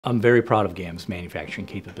I'm very proud of GAM's manufacturing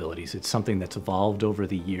capabilities. It's something that's evolved over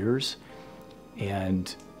the years,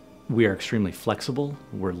 and we are extremely flexible,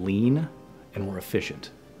 we're lean, and we're efficient.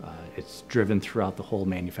 It's driven throughout the whole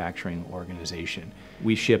manufacturing organization.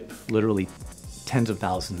 We ship literally tens of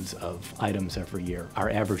thousands of items every year. Our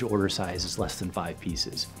average order size is less than 5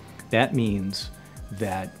 pieces. That means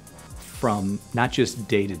that from not just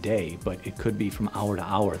day to day, but it could be from hour to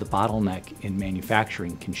hour, the bottleneck in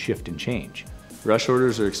manufacturing can shift and change. Rush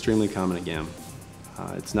orders are extremely common at GAM.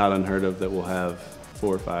 It's not unheard of that we'll have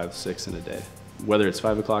 4, 5, 6 in a day. Whether it's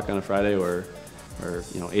 5 o'clock on a Friday or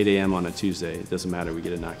 8 a.m. on a Tuesday, it doesn't matter, we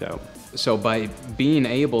get it knocked out. So by being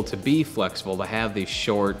able to be flexible, to have these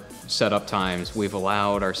short setup times, we've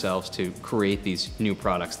allowed ourselves to create these new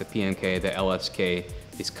products, the PNK, the LSK,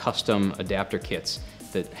 these custom adapter kits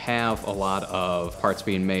that have a lot of parts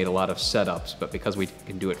being made, a lot of setups, but because we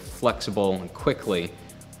can do it flexible and quickly,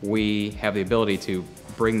 we have the ability to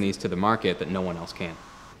bring these to the market that no one else can.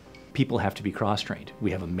 People have to be cross-trained. We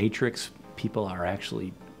have a matrix. People are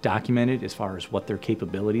actually documented as far as what their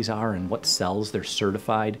capabilities are and what cells they're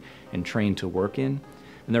certified and trained to work in.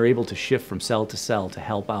 And they're able to shift from cell to cell to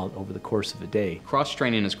help out over the course of a day.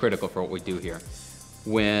 Cross-training is critical for what we do here.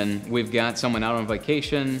 When we've got someone out on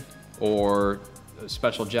vacation or a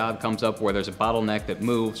special job comes up where there's a bottleneck that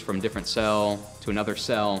moves from different cell to another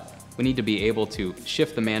cell, we need to be able to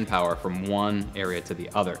shift the manpower from one area to the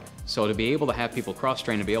other. So to be able to have people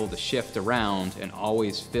cross-train, to be able to shift around and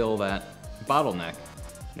always fill that bottleneck,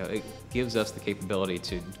 it gives us the capability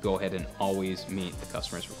to go ahead and always meet the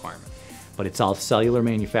customer's requirement. But it's all cellular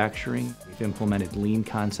manufacturing. We've implemented lean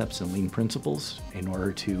concepts and lean principles in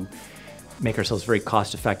order to make ourselves very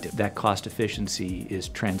cost effective. That cost efficiency is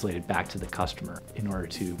translated back to the customer in order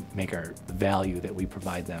to make the value that we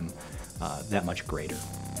provide them that much greater.